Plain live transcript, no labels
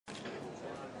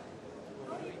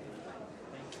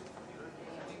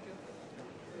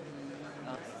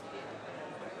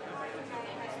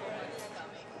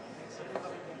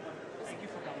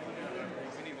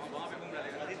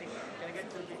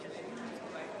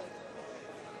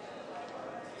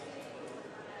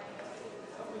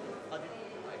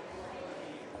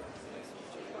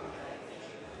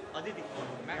Aditi.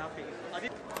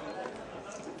 Aditi.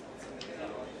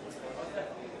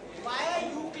 Why are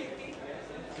you clicking?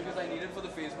 Because I need it for the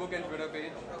Facebook and Twitter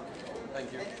page.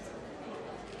 Thank you.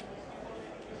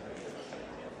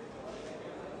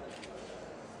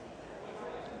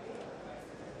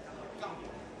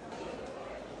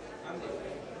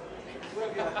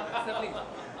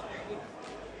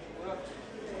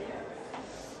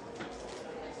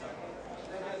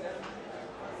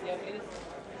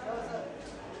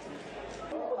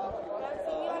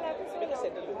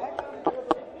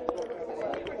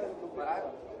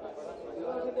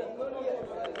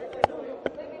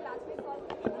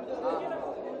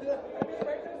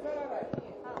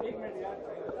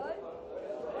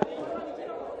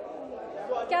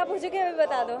 क्या पूछोगे अभी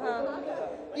बता दो. हाँ,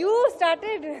 you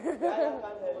started.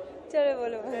 चलो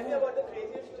बोलो.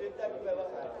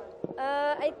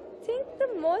 I think the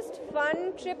most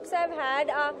fun trips I've had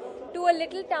are to a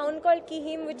little town called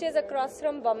Kihim, which is across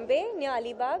from Bombay near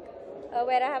Alibag,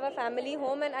 where I have a family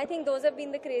home, and I think those have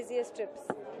been the craziest trips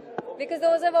because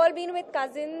those have all been with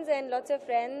cousins and lots of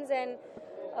friends, and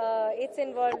it's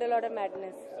involved a lot of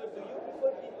madness. So do you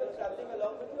prefer people traveling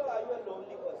along with you, or are you a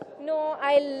lonely person? No,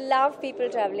 I love people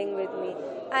traveling with me,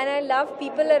 and I love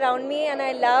people around me, and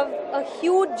I love a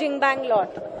huge jingbang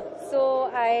lot.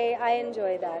 So I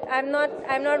enjoy that. I'm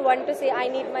not one to say I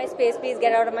need my space, please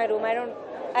get out of my room. I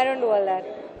don't do all that.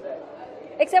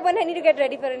 Except when I need to get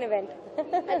ready for an event.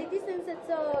 Aditi, since it's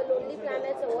a lonely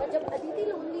planet, so जब Aditi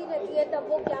lonely रहती है तब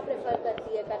वो क्या prefer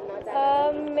करती है करना?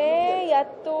 मैं या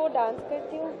तो डांस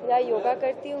करती हूँ, या योगा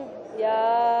करती हूँ, या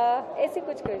ऐसे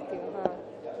कुछ करती हूँ. हाँ.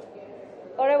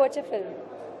 Or I watch a film.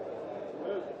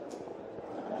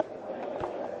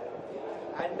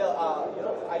 And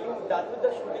are you done with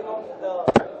the shooting of the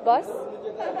Boss?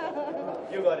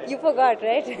 You got it. You forgot,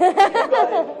 right? You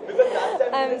got it. Because last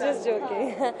time I'm just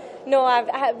joking. No,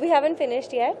 we haven't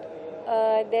finished yet.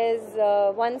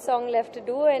 There's one song left to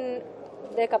do, and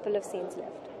there are a couple of scenes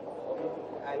left.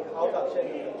 And how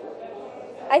Akshay?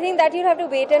 I think that you'll have to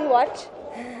wait and watch.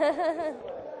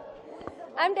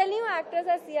 I'm telling you, actors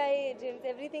are CIA agents.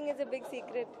 Everything is a big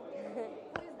secret. Who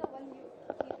is the one you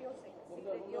keep your secret?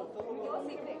 Your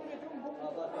secret. Who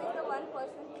is the one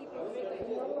person keep your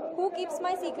secret? Who keeps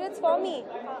my secrets for me?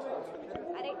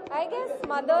 I guess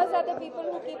mothers are the people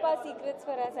who keep our secrets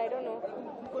for us. I don't know.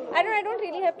 I don't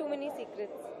really have too many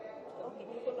secrets. Okay.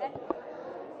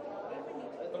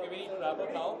 Okay, we need to wrap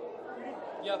up now.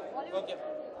 Yeah. Okay.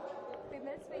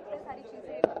 Females पे इतने सारी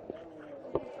चीजें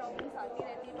problems आती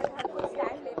रहती है, but हर कोई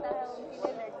stand लेता है, उनके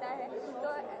लिए लड़ता है. तो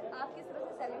आप किस तरह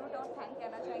से सैल्यूट और थैंक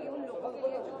कहना चाहिए उन लोगों के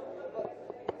लिए जो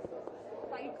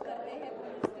फाइट कर रहे हैं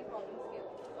वुमेन्स की प्रॉब्लम्स के?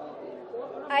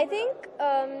 I think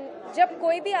जब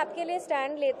कोई भी आपके लिए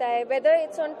स्टैंड लेता है, whether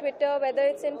it's on Twitter, whether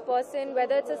it's in person,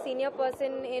 whether it's a senior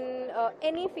person in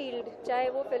any field, चाहे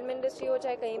वो film industry हो,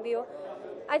 चाहे कहीं भी हो,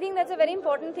 I think that's a very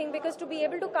important thing, because to be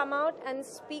able to come out and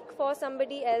speak for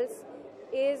somebody else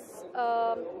is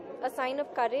a sign of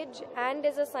courage, and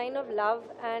is a sign of love,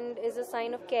 and is a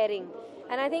sign of caring,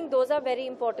 and I think those are very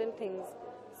important things.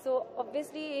 So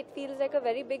obviously it feels like a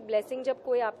very big blessing जब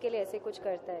कोई आपके लिए ऐसे कुछ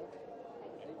करता है.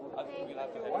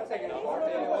 One second,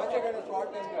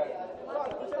 short thing.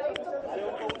 अरे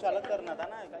उनको कुछ अलग करना था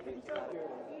ना.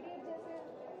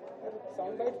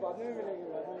 Sound bites बाद में मिलेंगे.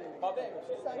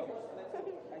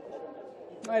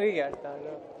 अरे यार.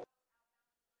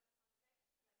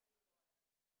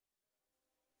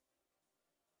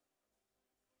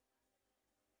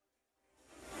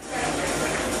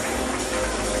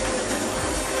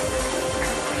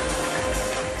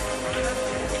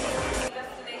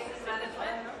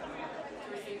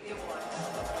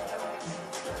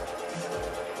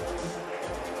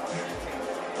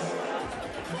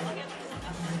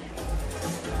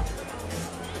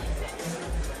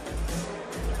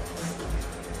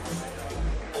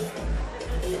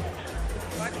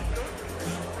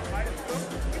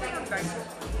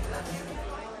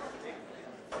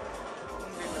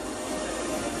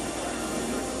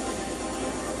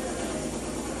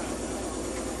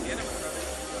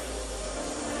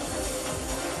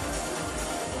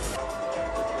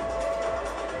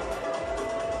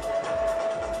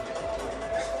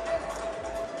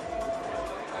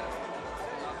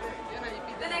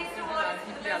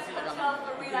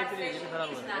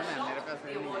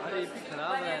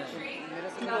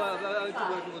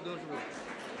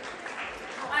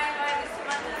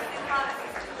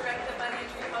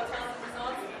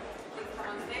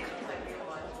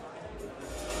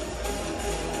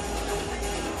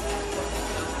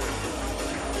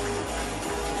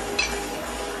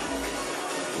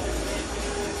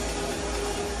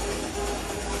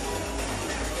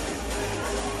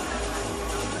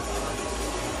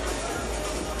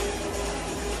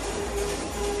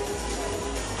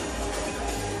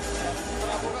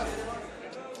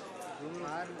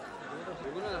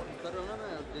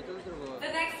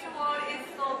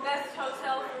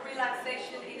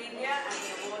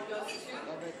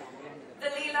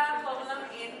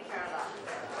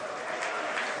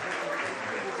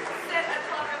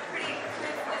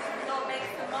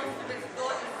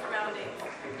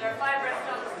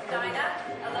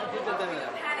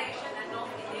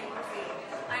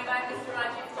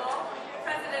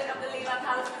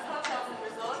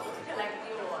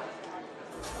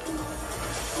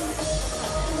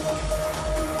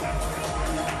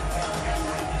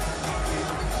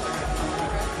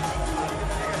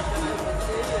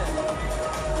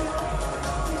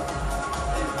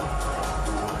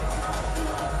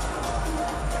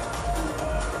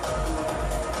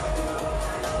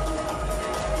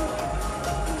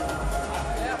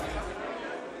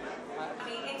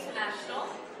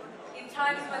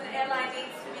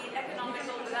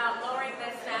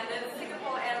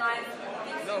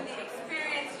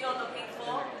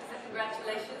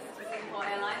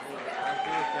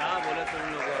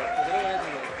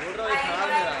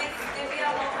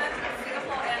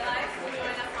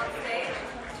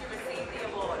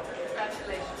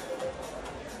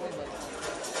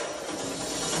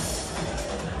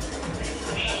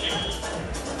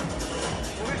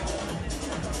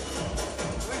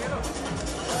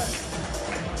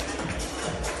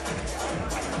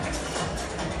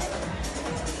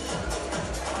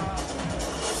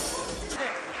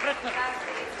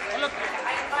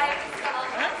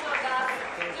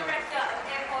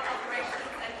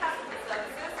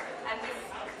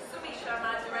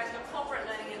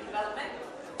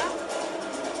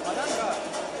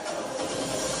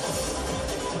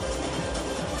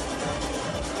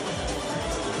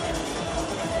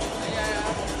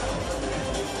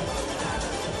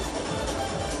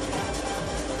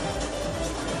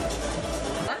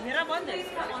 please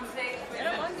come on stage.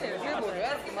 मेरा बंद है इसलिए बोल रहा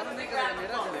है मना नहीं करेगा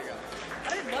मेरा चलेगा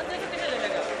अरे बंद है तो कैसे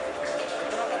चलेगा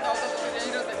तेरा पता होता तो तुझे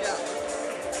यही रहता क्या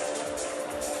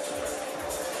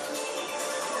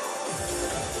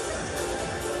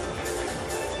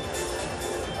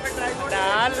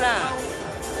डालना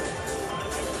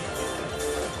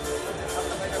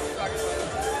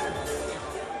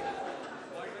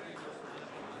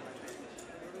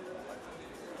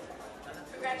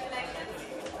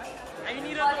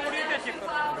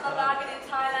A bargain in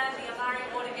Thailand, the Amari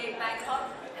Watergate Bangkok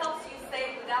helps you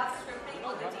save without scrimping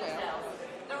on the details.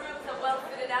 The rooms are well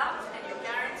fitted out and you're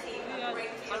guaranteed a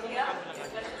great deal here,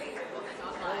 especially if you're booking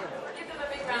online. Give them a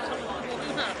big round of applause.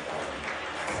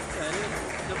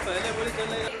 पहले बोले चल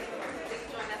रहे Please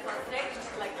join us on stage to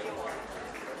collect the award.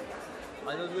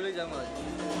 आज बोले जाऊंगा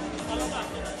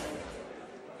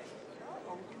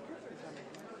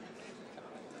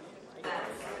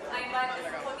I invite Ms.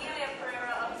 Cornelia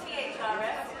Pereira of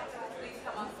THRS. Please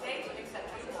come on stage and accept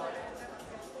the award.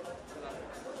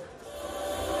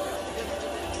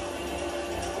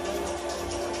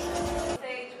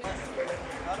 Stage.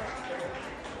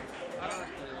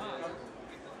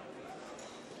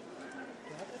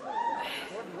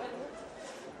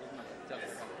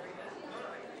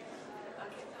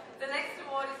 The next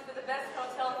award is for the best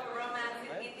hotel for romance in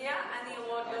India, and the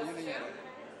award goes to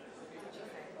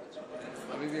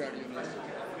अभी भी audio नहीं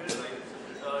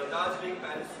Darjeeling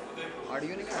palace Udaipur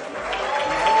audio नहीं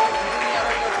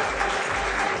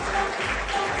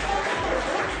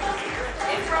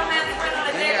If romance went on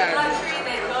a date with luxury,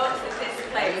 they go to this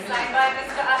place. Signed by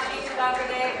Mr. Ashish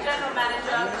Gagade, General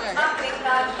Manager, Marketing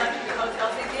Taj, Luxury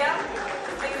Hotels India.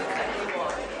 Please accept the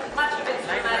award. Much of its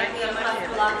dramatically and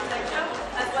classical architecture,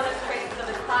 as well as traces of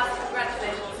its past.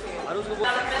 Congratulations to you.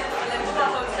 Development of Lemua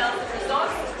Hotels and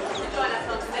Resorts to join us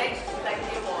on stage to collect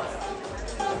the award.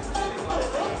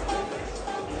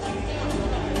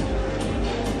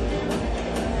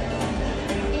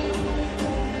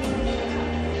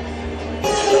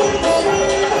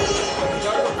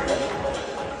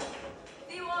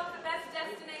 The award for best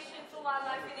destination for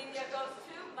wildlife in India goes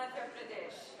to Madhya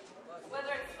Pradesh.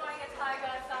 Whether it's flying a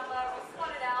tiger, samba, or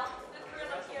spotted owl, the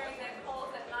thrill of hearing their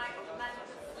calls at night or the magic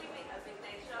of sleeping as in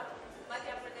nature,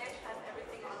 Madhya Pradesh has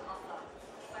everything on offer.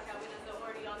 Like our winners are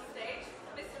already on stage,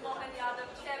 Mr. Mohan Yadav,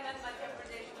 Chairman, Madhya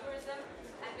Pradesh Tourism,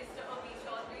 and Mr. Obi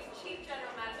Chaudhary, Chief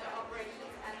General Manager,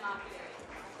 Operations and Marketing.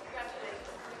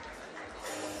 Congratulations.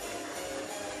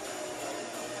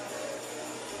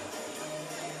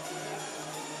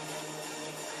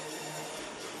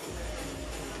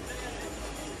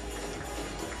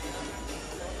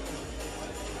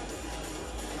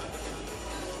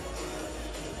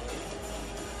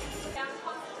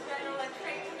 Consul General and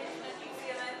Trade Commissioner New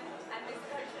Zealand and Ms.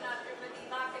 Karshana Tripati,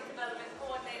 Market Development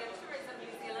Coordinator Tourism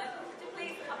New Zealand, to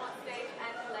please come on stage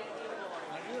and collect the award.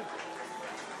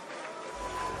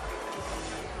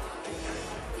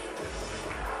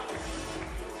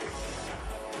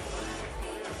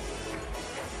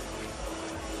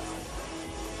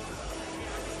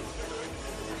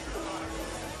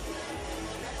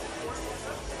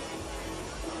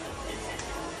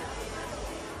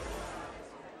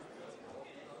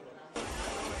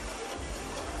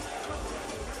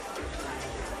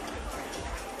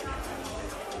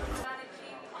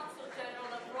 Chief Consul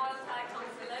General of Royal Thai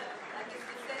Consulate, and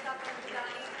Mr. Seta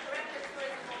Pramudani, Director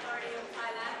Tourism Authority of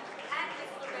Thailand, and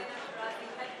Ms. Lorena Shirazi,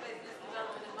 Head Business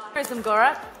Development and Marketing. Tourism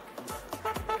Gaurav.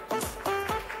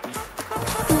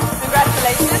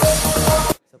 Congratulations.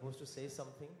 Supposed to say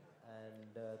something,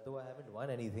 and though I haven't won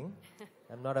anything,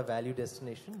 I'm not a value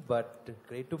destination, but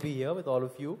great to be here with all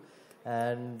of you.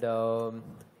 And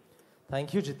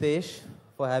thank you, Jitesh,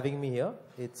 for having me here.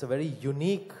 It's a very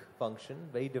unique function,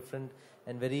 very different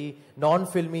and very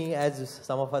non-filmy, as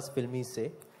some of us filmies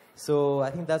say. So I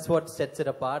think that's what sets it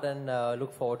apart, and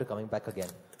look forward to coming back again.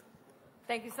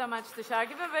 Thank you so much, Tushar.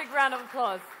 Give him a big round of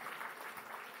applause.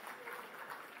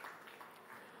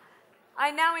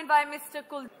 I now invite Mr.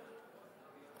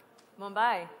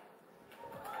 Mumbai.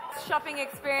 Shopping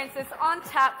experiences on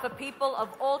tap for people of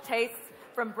all tastes,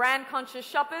 from brand-conscious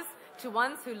shoppers to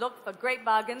ones who look for great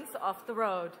bargains off the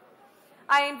road.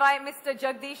 I invite Mr.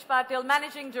 Jagdish Patil,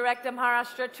 Managing Director,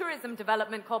 Maharashtra Tourism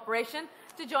Development Corporation,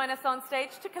 to join us on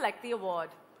stage to collect the award.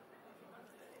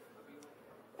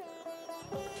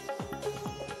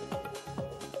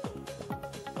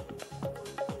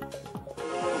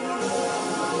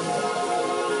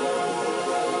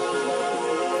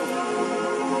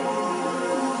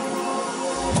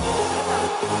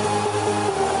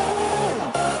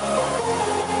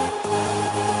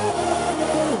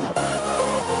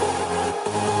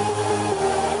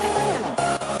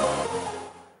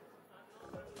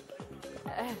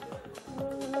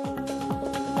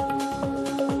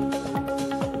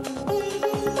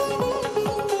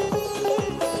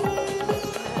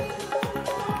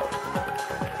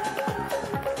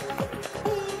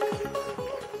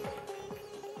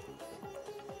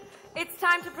 It's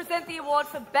time to present the award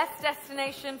for Best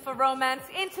Destination for Romance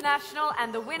International,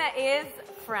 and the winner is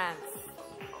France.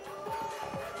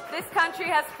 This country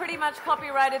has pretty much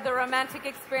copyrighted the romantic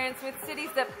experience with cities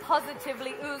that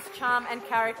positively ooze charm and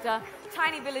character,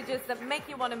 tiny villages that make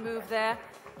you want to move there,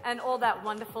 and all that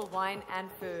wonderful wine and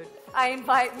food. I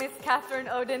invite Miss Catherine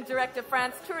Odin, Director,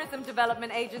 France Tourism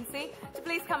Development Agency, to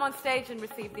please come on stage and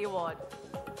receive the award.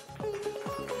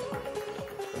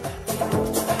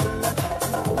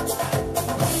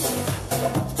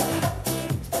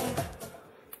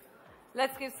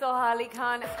 Let's give Soha Ali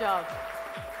Khan a job.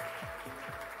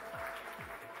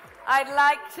 I'd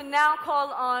like to now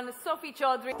call on Sophie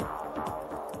Chaudhry.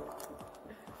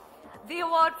 The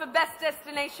award for Best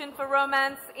Destination for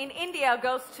Romance in India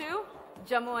goes to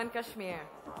Jammu and Kashmir.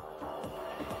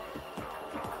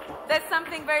 There's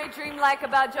something very dreamlike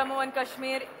about Jammu and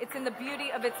Kashmir. It's in the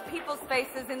beauty of its people's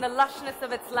faces, in the lushness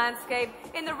of its landscape,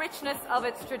 in the richness of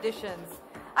its traditions.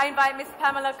 I invite Ms.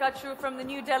 Pamela Kachru from the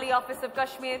New Delhi office of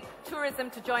Kashmir Tourism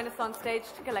to join us on stage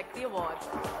to collect the award.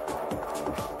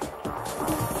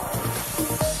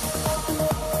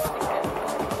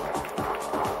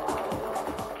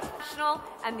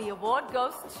 And the award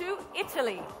goes to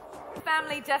Italy.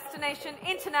 Family Destination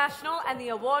International, and the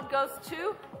award goes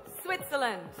to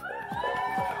Switzerland.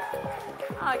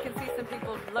 Oh, I can see some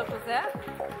people, locals there.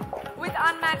 With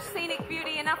unmatched scenic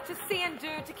beauty, enough to see and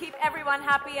do to keep everyone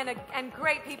happy, and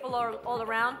great people all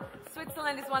around,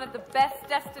 Switzerland is one of the best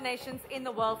destinations in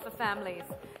the world for families.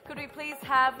 Could we please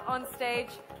have on stage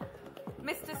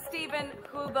Mr. Steven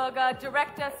Hulberger,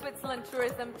 Director, Switzerland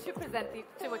Tourism,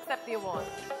 to accept the award.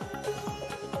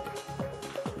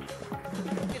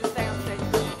 You can stay on stage.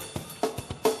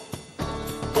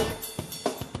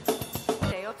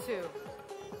 Day or two.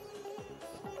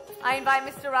 I invite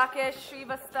Mr. Rakesh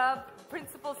Srivastav,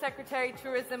 Principal Secretary,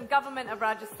 Tourism, Government of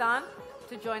Rajasthan,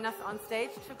 to join us on stage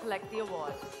to collect the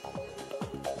award.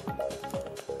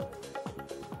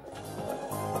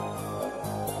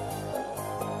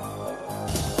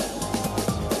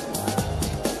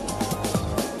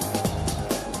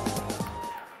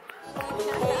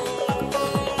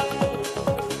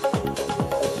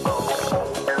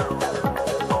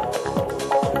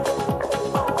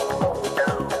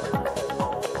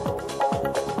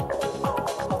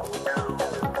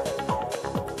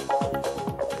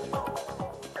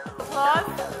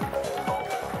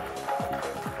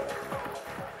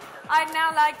 I'd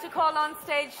now like to call on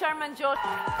stage Sherman George.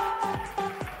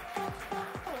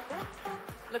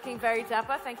 Looking very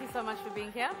dapper. Thank you so much for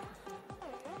being here.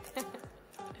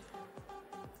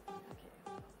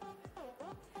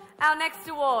 Our next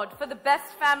award for the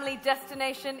best family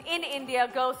destination in India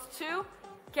goes to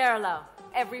Kerala.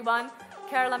 Everyone,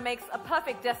 Kerala makes a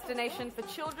perfect destination for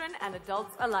children and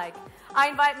adults alike. I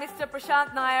invite Mr.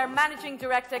 Prashant Nair, Managing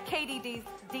Director,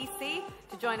 KDDC,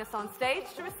 to join us on stage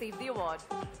to receive the award.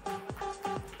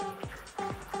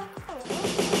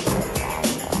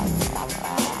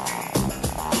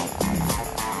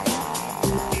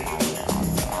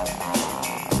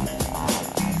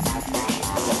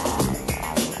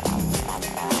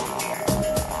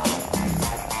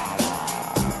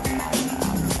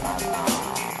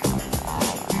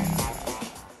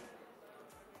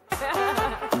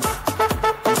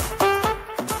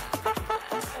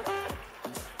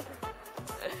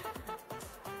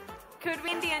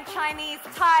 Indian, Chinese,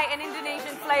 Thai, and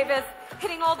Indonesian flavors,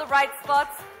 hitting all the right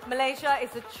spots, Malaysia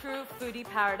is a true foodie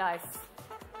paradise.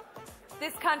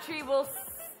 This country will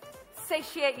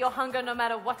satiate your hunger no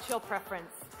matter what's your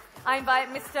preference. I invite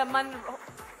Mr.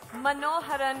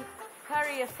 Manoharan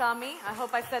Kariyasamy, I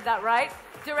hope I said that right,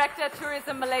 Director,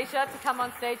 Tourism Malaysia, to come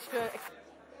on stage to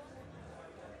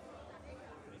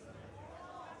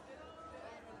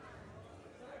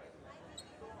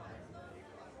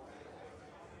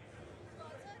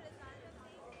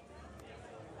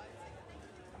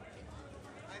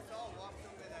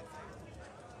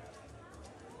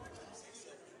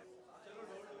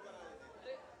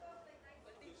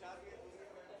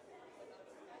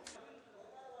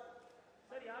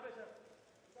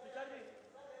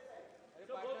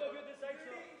So both of you this side,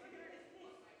 sir.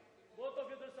 Both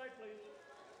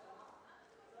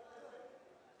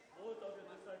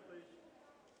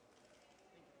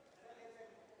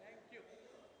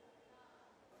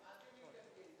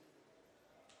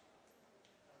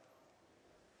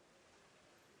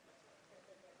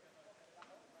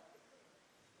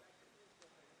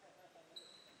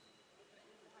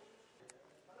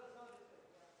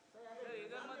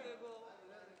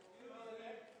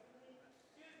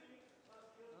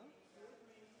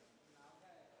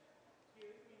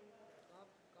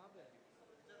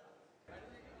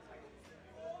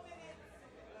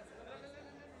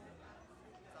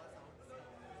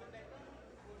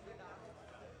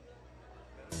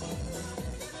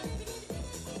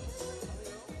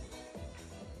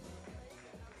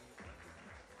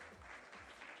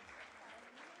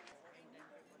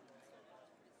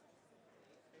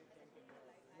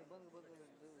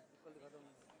Let's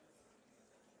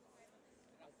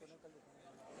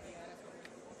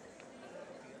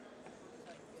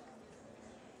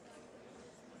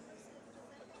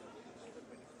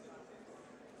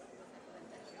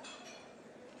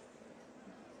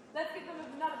give them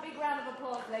another big round of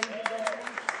applause, ladies and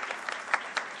gentlemen.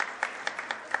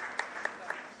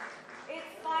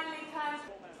 It's finally time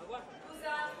for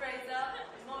Usan Fraser,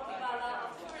 Motibala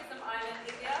of Tourism Island,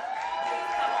 India.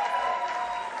 Please come on.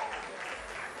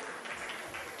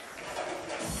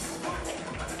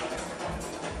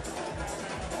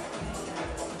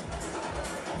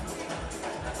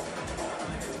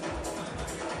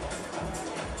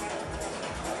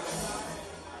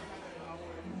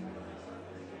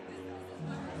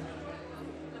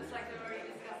 Looks like they're already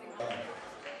discussing.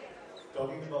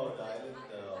 Talking about island,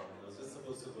 I was just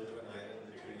supposed to go to an island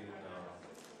between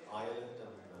Ireland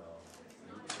and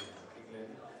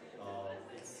England.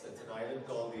 It's an island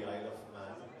called the Isle of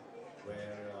Man,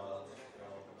 where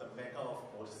the mecca of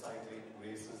motorcycling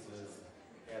races is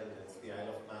held. It's the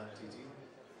Isle of Man TT,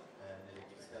 and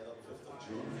it's held on 5th of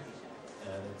June.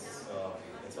 And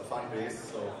it's a fun race,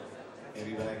 so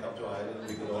maybe when I come to Ireland,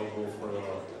 we could all go for a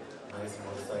nice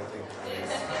motorcycling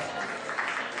race.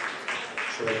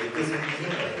 Should I get this in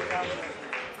here?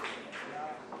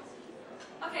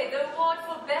 Okay, the award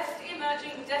for Best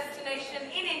Emerging Destination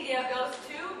in India goes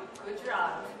to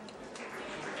Gujarat.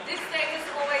 This state has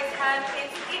always had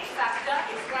its it factor.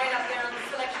 It's right up there on the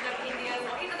selection of India's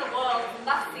or even the world's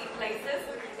must-see places.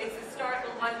 Its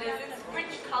historical wonders, its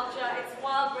rich culture, its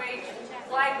wide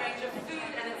range of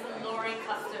food, and its alluring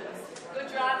customs.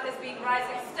 Gujarat has been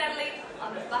rising steadily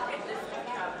on the bucket list of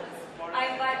travelers.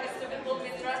 I invite Mr. Vipul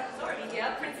Mitra, who's already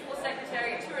here, Principal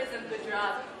Secretary, Tourism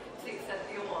Gujarat, to accept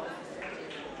the award.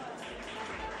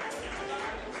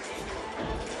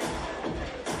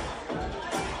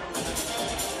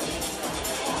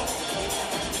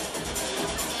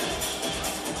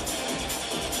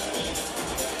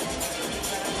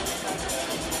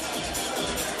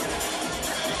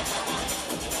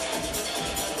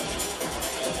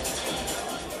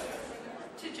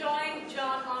 To join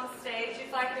John on stage,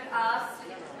 if I could ask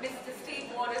Mr.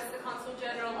 Steve Waters, the Consul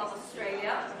General of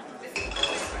Australia. Is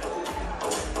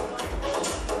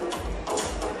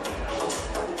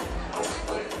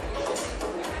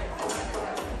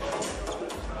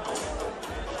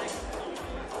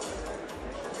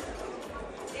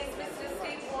Mr.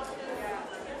 Steve Waters?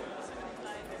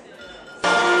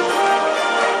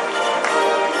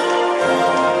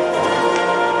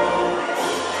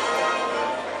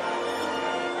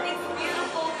 It's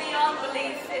beautiful beyond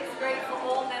belief. It's great for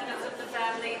all members of the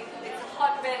family. It's a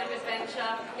hotbed of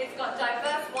adventure. It's got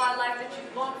diverse wildlife that you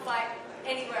won't find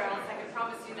anywhere else, I can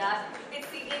promise you that. It's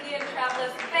the Indian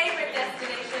traveler's favorite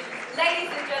destination.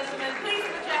 Ladies and gentlemen, please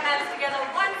put your hands together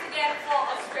once again for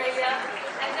Australia.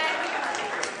 And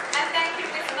thank you,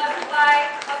 Ms.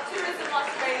 Madhubai of Tourism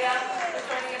Australia, for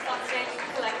joining us on stage to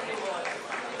collect the award.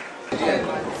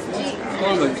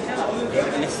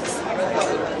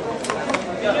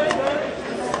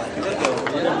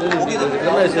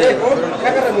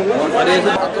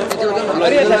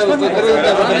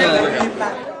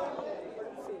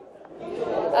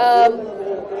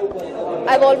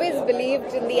 I've always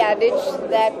believed in the adage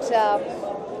that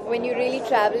when you really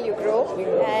travel, you grow.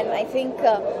 And I think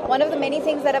one of the many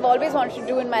things that I've always wanted to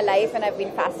do in my life and I've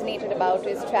been fascinated about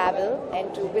is travel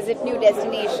and to visit new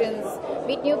destinations,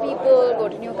 meet new people, go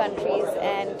to new countries.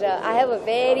 And I have a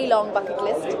very long bucket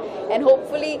list. And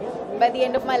hopefully, by the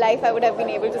end of my life, I would have been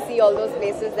able to see all those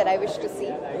places that I wish to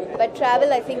see. But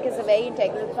travel, I think, is a very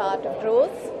integral part of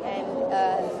growth and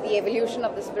the evolution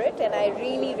of the spirit. And I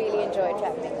really, really enjoy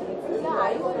traveling.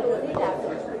 Are you a lonely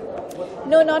traveler?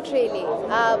 No, not really.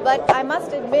 But I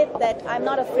must admit that I'm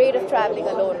not afraid of traveling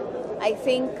alone. I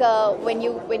think when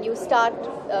you start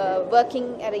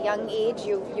working at a young age,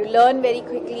 you learn very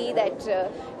quickly that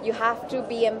you have to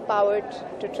be empowered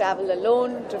to travel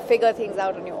alone, to figure things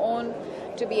out on your own,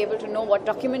 to be able to know what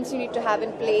documents you need to have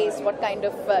in place, what kind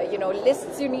of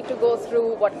lists you need to go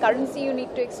through, what currency you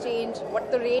need to exchange, what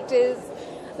the rate is.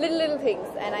 Little things,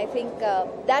 and I think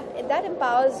that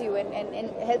empowers you and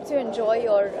helps you enjoy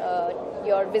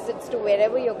your visits to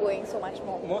wherever you're going so much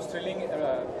more. Most thrilling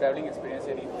traveling experience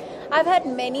any? I've had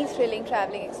many thrilling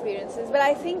traveling experiences, but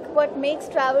I think what makes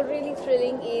travel really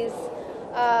thrilling is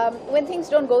when things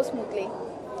don't go smoothly,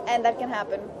 and that can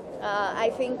happen. I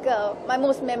think my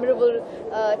most memorable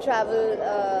travel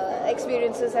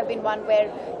experiences have been one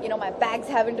where my bags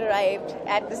haven't arrived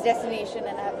at this destination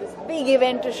and I have this big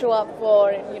event to show up for,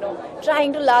 and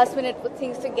trying to last minute put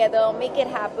things together, make it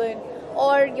happen,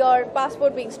 or your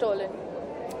passport being stolen.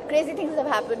 crazy things have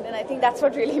happened, and I think that's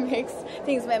what really makes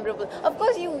things memorable. Of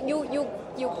course, you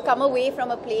come away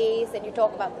from a place and you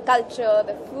talk about the culture,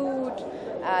 the food,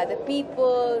 the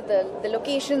people, the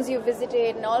locations you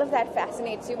visited, and all of that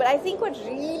fascinates you. But I think what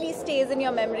really stays in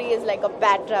your memory is like a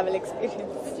bad travel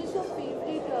experience. Which is your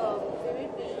favorite place?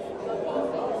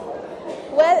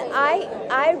 Well,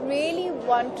 I really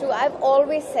want to. I've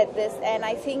always said this, and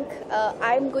I think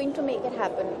I'm going to make it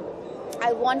happen.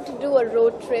 I want to do a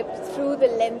road trip through the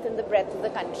length and the breadth of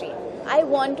the country. I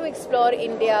want to explore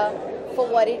India for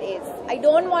what it is. I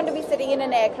don't want to be sitting in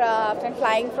an aircraft and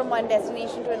flying from one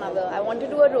destination to another. I want to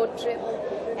do a road trip,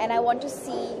 and I want to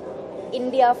see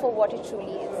India for what it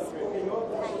truly is.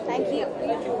 Thank you.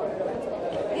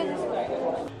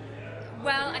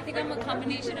 Well, I think I'm a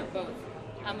combination of both.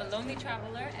 I'm a lonely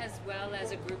traveler as well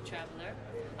as a group traveler.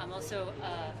 I'm also,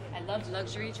 I love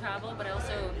luxury travel, but I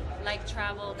also like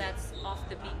travel that's off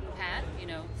the beaten path, you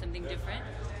know, something different.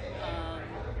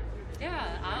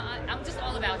 I'm just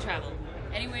all about travel.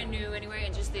 Anywhere new, anywhere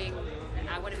interesting,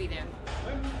 I want to be there.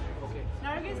 Okay.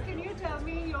 Nargis, can you tell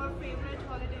me your favorite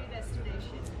holiday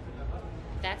destination?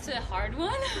 That's a hard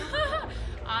one.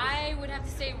 I would have to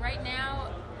say right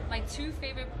now, my two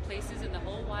favorite places in the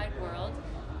whole wide world.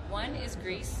 One is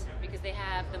Greece, because they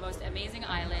have the most amazing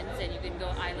islands and you can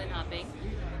go island hopping.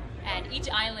 And each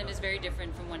island is very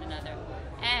different from one another.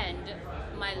 And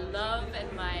my love and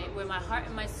where my heart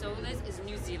and my soul is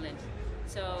New Zealand.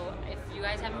 So if you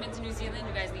guys haven't been to New Zealand,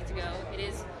 you guys need to go. It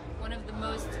is one of the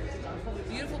most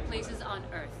beautiful places on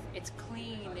earth. It's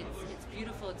clean, it's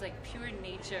beautiful, it's like pure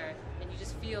nature, and you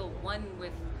just feel one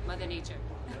with Mother Nature.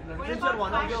 What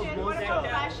about fashion? What about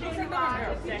fashion? If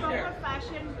you talk about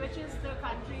fashion, which is the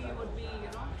country you would be, you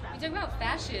know, You talk about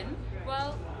fashion,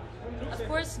 well, of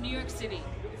course, New York City.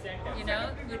 You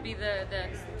know, would be the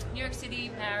New York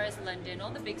City, Paris, London, all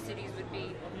the big cities would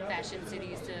be fashion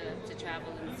cities to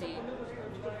travel and see.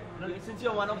 Now, since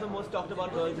you're one of the most talked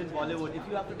about girls in Bollywood, if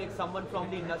you have to take someone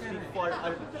from the industry for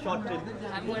a short trip,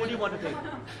 who would you want to take?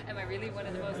 Am I really one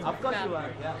of the most? Of course you are,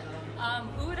 yeah.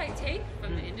 Who would I take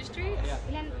from the industry?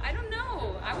 Yeah. I don't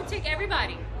know. I would take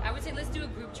everybody. I would say let's do a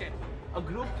group trip. A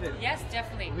group trip? Yes,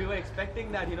 definitely. We were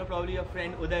expecting that, you know, probably your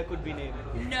friend Uday could be named.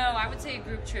 No, I would say a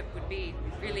group trip would be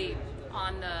really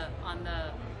on the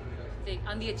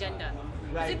agenda.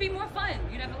 Because it'd be more fun.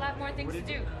 You'd have a lot more things to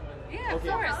do. Yeah, of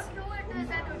course. How true it is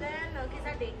that Uday and Nargis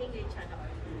are dating each other?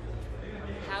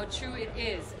 How true it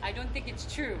is. I don't think it's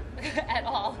true at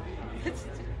all.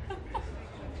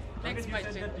 Next You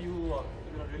question. said that you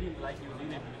really like New Zealand.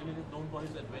 New Zealand is known for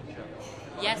its adventure.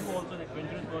 Yes. Are you also an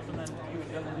adventurous person and you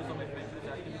indulge in some adventurous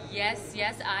activities?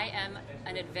 Yes, I am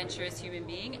an adventurous human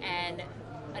being, and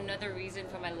another reason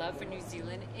for my love for New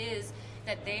Zealand is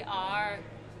that they are,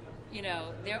 you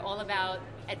know, they're all about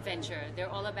adventure. They're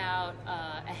all about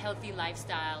a healthy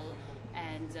lifestyle.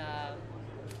 And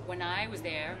when I was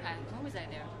there, when was I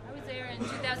there? I was there in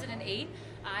 2008.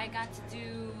 I got to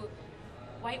do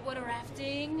whitewater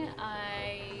rafting.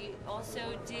 I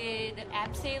also did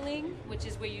abseiling, which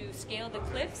is where you scale the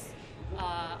cliffs,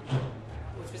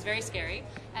 which was very scary.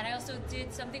 And I also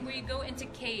did something where you go into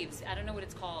caves. I don't know what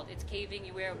it's called. It's caving.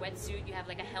 You wear a wetsuit. You have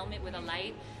like a helmet with a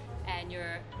light, and you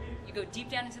go deep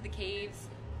down into the caves,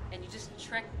 and you just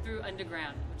trek through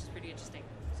underground, which is pretty interesting.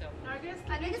 So, Nargis,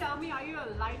 can you tell me, are you a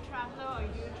light traveler or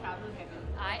do you travel heavy?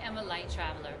 I am a light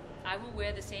traveler. I will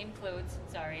wear the same clothes,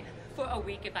 for a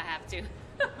week if I have to.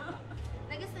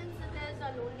 Nargis, since it is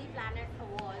a Lonely Planet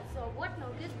award, so what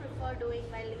Nargis prefer doing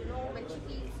when she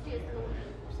feels she is lonely?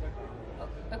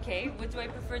 Okay, what do I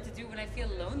prefer to do when I feel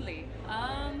lonely?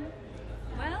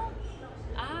 Well,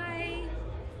 I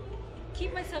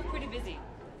keep myself pretty busy.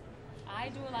 I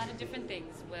do a lot of different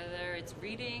things, whether it's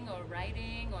reading or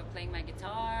writing or playing my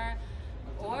guitar,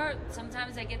 or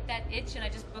sometimes I get that itch and I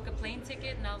just book a plane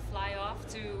ticket and I'll fly off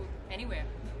to anywhere.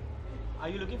 Are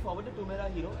you looking forward to Tu Mera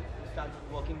Hero? Start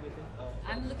working with him?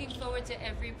 I'm looking forward to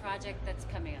every project that's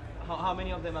coming up. How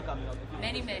many of them are coming up?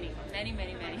 Many. Thanks,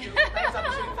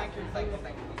 Abhishek. Thank you.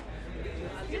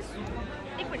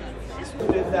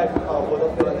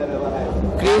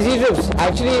 Crazy trips.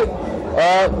 Actually,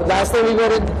 last time we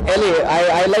were in LA,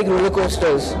 I like roller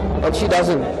coasters, and she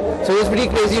doesn't. So it was pretty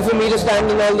crazy for me to stand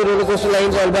in all the roller coaster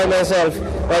lines all by myself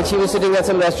while she was sitting at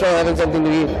some restaurant having something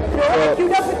to eat. I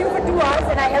queued up with you for 2 hours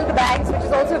and I held the bags, which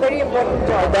is also a very important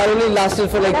job. That only lasted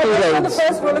for like 2 rides. rides. On the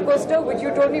first roller coaster, which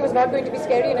you told me was not going to be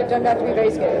scary, and it turned out to be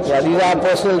very scary. Yeah, these are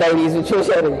personal diaries which you're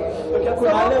sharing.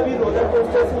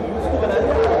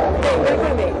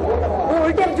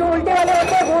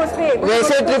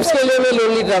 वैसे trips के लिए मैं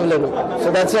lonely traveller हूँ,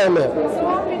 so that's why I'm here. So,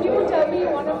 did you tell me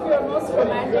one of your most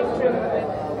romantic trips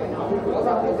with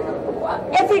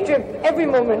Every trip, every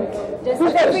moment,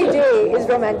 every day is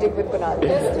romantic with Kunal.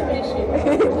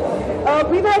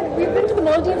 We've been to the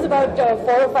Maldives about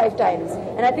 4 or 5 times,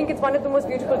 and I think it's one of the most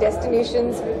beautiful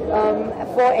destinations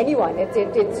for anyone.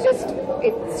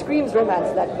 It screams romance,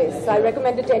 that place. So I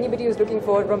recommend it to anybody who's looking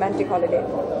for a romantic holiday.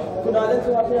 Kunal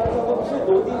से आपने पिछले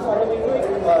 2-3 सालों में जो एक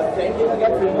trend देखा गया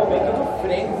फिल्मों में कि जो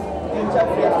फ्रेंड्स 3-4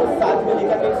 फ्रेंड्स को साथ में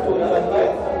लेकर एक स्टोरी बनती है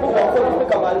वो बॉक्स ऑफिस पे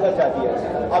कमाल कर जाती है.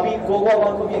 अभी गोवा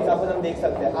वन को भी एग्जांपल हम देख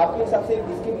सकते हैं. आपके हिसाब से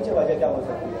इसके पीछे वजह क्या हो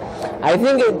सकती है? आई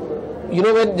थिंक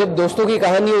जब दोस्तों की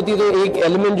कहानी होती है तो एक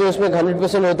एलिमेंट जो उसमें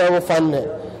 100% होता है वो फन है,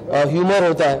 ह्यूमर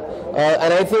होता है,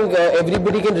 and I think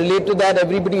everybody can relate to that.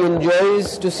 Everybody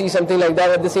enjoys to see something like that.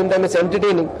 At the same time, it's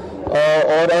entertaining.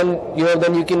 And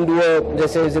then you can do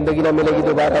जैसे जिंदगी ना मिलेगी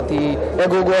दोबारा थी या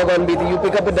गोवा गॉन भी थी. You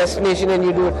pick up a destination and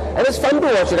you do it, and it's fun to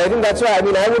watch it. I think that's why. I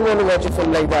mean, I would want to watch a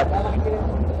film like that.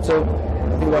 So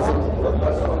I think that's it.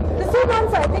 The same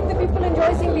answer. I think that people enjoy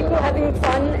seeing people having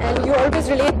fun, and you always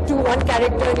relate to one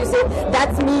character and you say,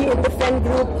 that's me in the friend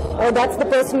group, or that's the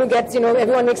person who gets,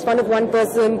 everyone makes fun of one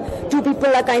person. 2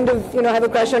 people are kind of, have a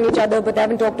crush on each other, but they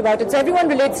haven't talked about it. So everyone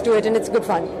relates to it, and it's good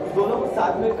fun. दोनों को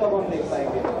साथ में कब हम देख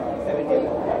पाएंगे?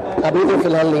 अभी तो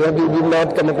फिलहाल नहीं है. We've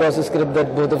not come across a script that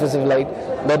both of us have liked,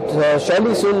 but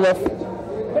surely soon enough.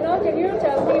 Kunal, can you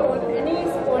tell me any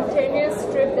spontaneous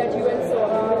trip that you and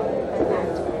Sona had?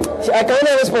 I can't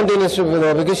have a spontaneous trip with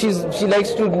her because she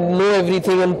likes to know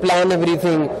everything and plan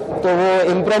everything. तो वो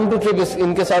impromptu trip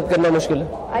इनके साथ करना मुश्किल है.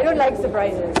 I don't like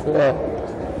surprises. Yeah.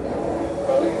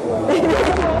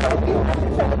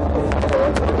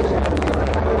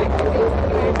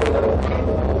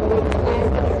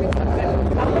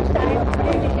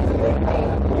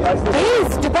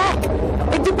 Days to pack.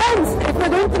 It depends. If we're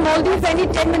going to Maldives, I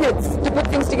need 10 minutes to put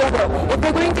things together. If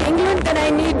we're going to England, then I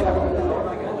need...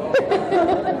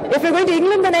 If we're going to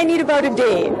England, then I need about a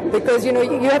day because,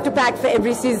 you have to pack for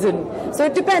every season. So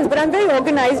it depends. But I'm very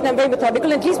organized and I'm very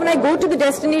methodical. At least when I go to the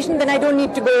destination, then I don't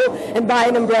need to go and buy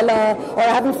an umbrella or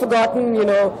I haven't forgotten,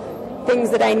 things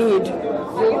that I need.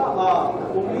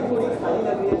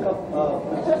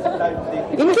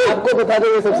 आपको बता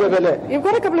देंगे सबसे पहले. You've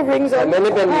got a couple of rings on. मैंने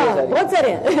पहन लिया सारी. बहुत सारे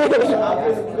हैं.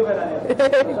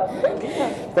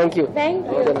 Thank you. Thank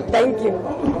you. Thank you.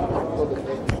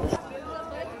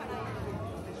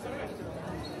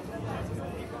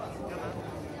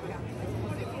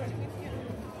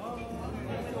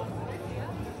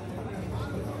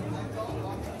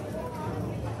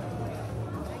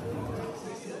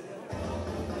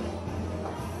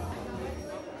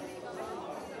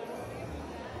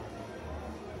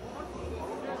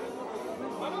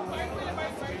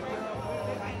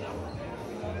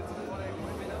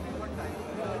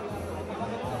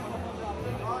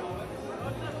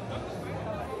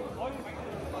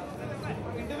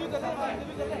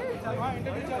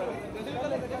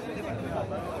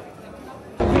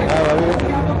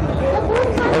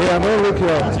 Okay, I'm going to look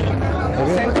here.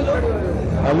 Okay?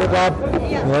 I'll look up.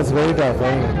 That's very tough,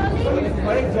 right?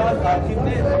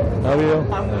 How are you?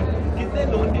 कितने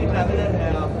लोनली ट्रैवलर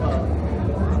हैं आप?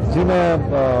 जी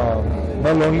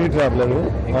मैं लोनली ट्रैवलर हूँ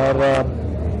और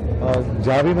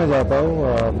जहाँ भी मैं जाता हूँ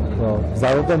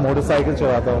ज़्यादातर मोटरसाइकिल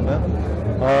चलाता हूँ मैं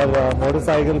और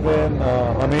मोटरसाइकिल पे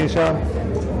हमेशा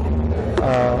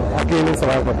अकेले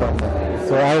सवार करता हूँ.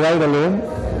 So I ride alone.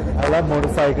 I love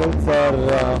motorcycles और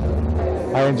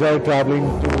I enjoy traveling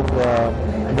to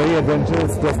very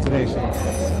adventurous destinations.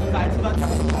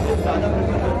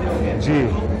 जी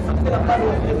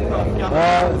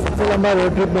सबसे लंबा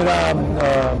रोड ट्रिप मेरा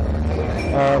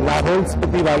लाहौल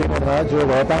स्पीति वैली में रहा जो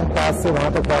रोहतांग पास से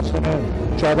वहाँ तक पहुँचने में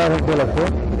 14 घंटे लगते.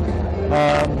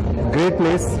 Great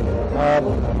place.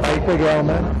 बाइक पे गया हूँ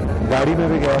मैं, गाड़ी में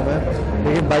भी गया हूँ मैं,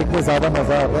 लेकिन बाइक में ज़्यादा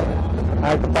मज़ा आता है. I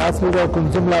had to pass through the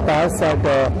कुंजुमला pass at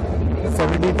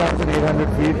 70,800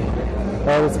 feet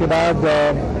और उसके बाद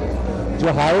जो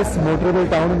highest motorable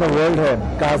town in the world है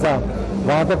काजा,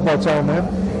 वहाँ तक पहुँचा हूँ मैं.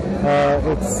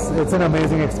 It's an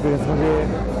amazing experience. मुझे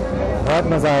बहुत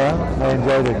मज़ा आया. I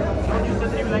enjoyed it.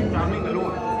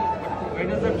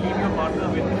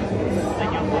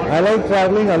 I like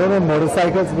traveling alone on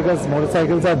motorcycles because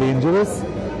motorcycles are dangerous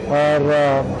or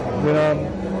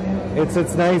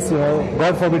it's nice,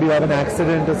 God forbid you have an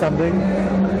accident or something,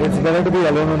 it's better to be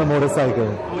alone on a motorcycle.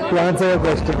 To answer your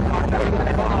question.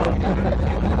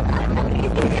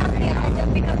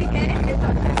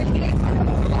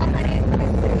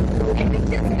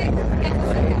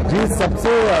 जी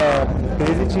सबसे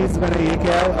crazy चीज मैंने ये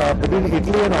किया between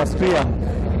Italy and Austria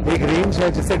एक range है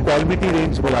जिसे डॉल्मिटी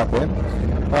range बुलाते हैं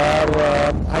और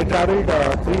I travelled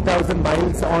 3000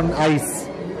 miles on ice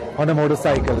on a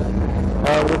motorcycle.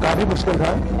 और वो काफ़ी मुश्किल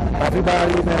था, काफ़ी बार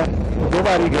मैं 2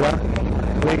 बार ही गिरा,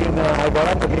 लेकिन I got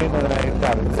up again and I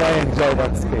traveled, so I enjoyed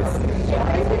that space.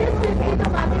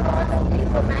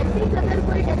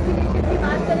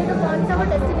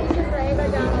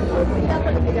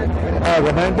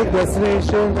 Romantic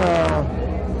destination,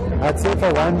 I'd say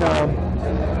for one,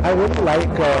 I really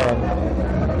like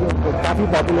काफ़ी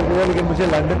पॉपुलर है, लेकिन मुझे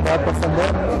लंदन बहुत पसंद है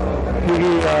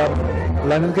क्योंकि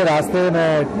लंदन के रास्ते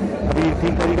मैं अभी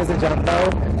ठीक तरीके से जानता हूँ.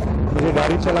 मुझे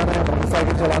गाड़ी चलाना है,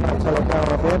 मोटरसाइकिल चलाना अच्छा लगता है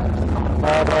वहाँ पे.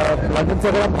 और लंदन से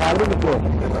अगर हम बाहर भी निकलो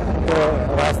तो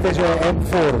रास्ते जो है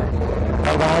M4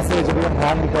 और वहाँ से जब हम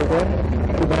बाहर निकलते हैं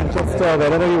तो Manchester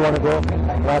wherever you want to go,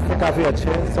 रास्ते काफ़ी अच्छे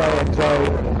हैं. So I enjoy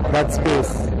that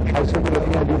space. I should be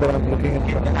looking at you, but I'm looking at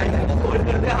you.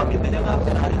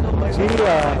 जी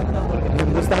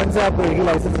हिंदुस्तान से आपको एक ही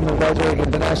लाइसेंस मिलता है जो एक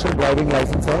इंटरनेशनल ड्राइविंग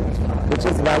लाइसेंस है, which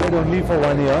is valid only for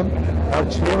 1 year, और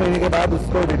 6 महीने के बाद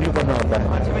उसको रिन्यू करना होता है.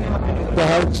 तो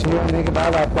हर 6 महीने के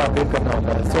बाद आपको अपडेट करना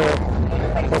होता है. So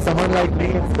for someone like me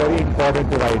it's very important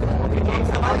to ride.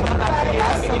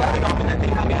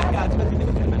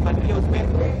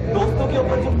 दोस्तों के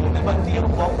ऊपर जो फिल्में बनती है वो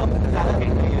बॉक्स ऑफिस से ज्यादा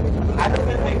हिट रही है.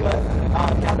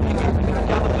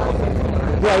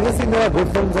 Yeah, I just think there are good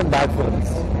films and bad films.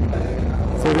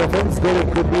 So if your film's good, it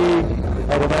could be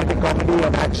a romantic comedy,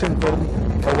 an action film,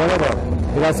 or whatever.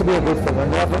 It has to be a good film.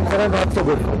 And there are films that are not so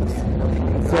good films.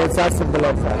 So it's as simple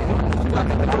as that.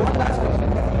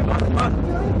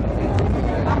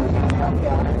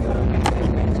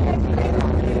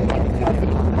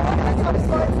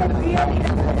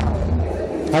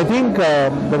 I think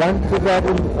the one thing that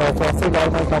will forsake all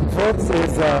my comforts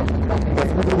is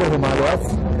definitely the Himalayas,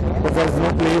 because there is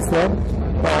no place there.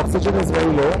 The oxygen is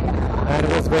very low and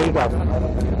it was very tough.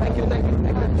 Thank you.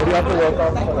 So you have to work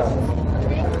out for that.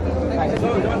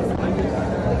 Thank you.